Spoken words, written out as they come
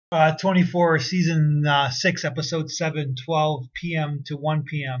24, season 6, episode 7, 12 p.m. to 1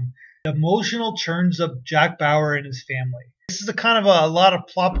 p.m. The emotional turns of Jack Bauer and his family. This is a kind of a lot of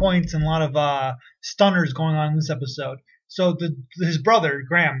plot points and a lot of stunners going on in this episode. So his brother,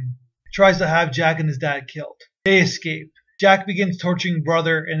 Graham, tries to have Jack and his dad killed. They escape. Jack begins torturing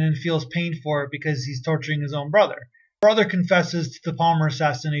brother and then feels pain for it because he's torturing his own brother. Brother confesses to the Palmer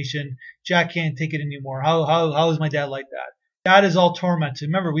assassination. Jack can't take it anymore. How is my dad like that? Dad is all tormented.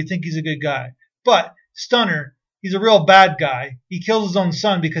 Remember, we think he's a good guy. But Stunner, he's a real bad guy. He kills his own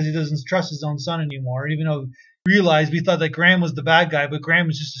son because he doesn't trust his own son anymore. Even though we realized we thought that Graham was the bad guy, but Graham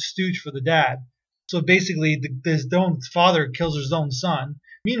was just a stooge for the dad. So basically, his own father kills his own son.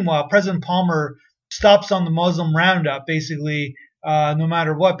 Meanwhile, President Palmer stops on the Muslim roundup, basically, no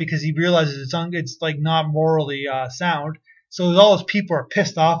matter what, because he realizes it's like not morally sound. So all his people are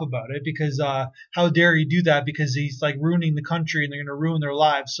pissed off about it because how dare he do that? Because he's like ruining the country and they're going to ruin their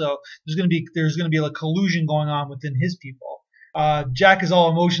lives. So there's going to be like collusion going on within his people. Jack is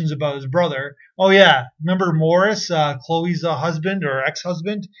all emotions about his brother. Oh yeah, remember Morris, Chloe's husband or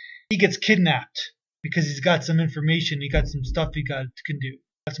ex-husband? He gets kidnapped because he's got some information. He got some stuff can do.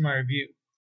 That's my review.